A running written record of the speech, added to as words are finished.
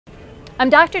I'm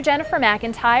Dr. Jennifer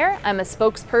McEntire. I'm a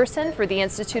spokesperson for the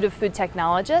Institute of Food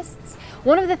Technologists.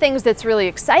 One of the things that's really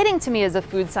exciting to me as a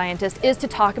food scientist is to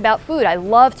talk about food. I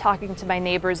love talking to my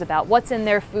neighbors about what's in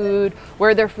their food,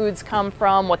 where their foods come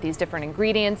from, what these different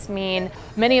ingredients mean.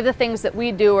 Many of the things that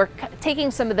we do are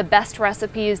taking some of the best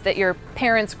recipes that your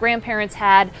parents, grandparents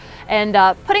had and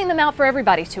putting them out for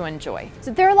everybody to enjoy.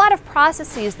 So there are a lot of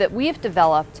processes that we've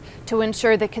developed to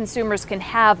ensure that consumers can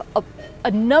have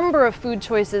a number of food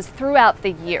choices throughout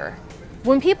the year.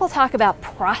 When people talk about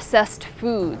processed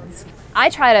foods, I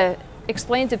try to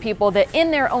explain to people that in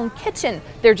their own kitchen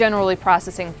they're generally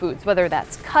processing foods, whether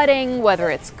that's cutting, whether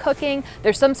it's cooking,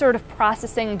 there's some sort of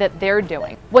processing that they're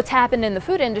doing. What's happened in the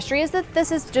food industry is that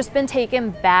this has just been taken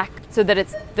back so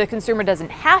that the consumer doesn't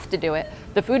have to do it.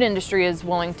 The food industry is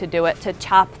willing to do it, to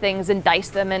chop things and dice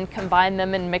them and combine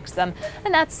them and mix them,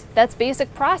 and that's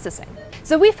basic processing.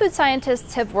 So we food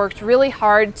scientists have worked really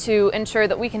hard to ensure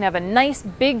that we can have a nice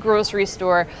big grocery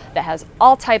store that has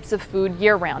all types of food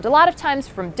year-round. A lot of times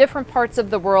from different parts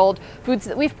of the world, foods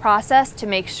that we've processed to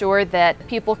make sure that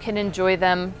people can enjoy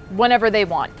them whenever they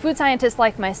want. Food scientists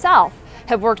like myself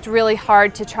have worked really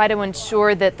hard to try to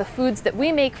ensure that the foods that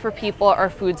we make for people are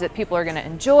foods that people are going to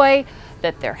enjoy,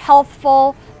 that they're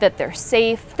healthful, that they're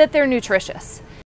safe, that they're nutritious.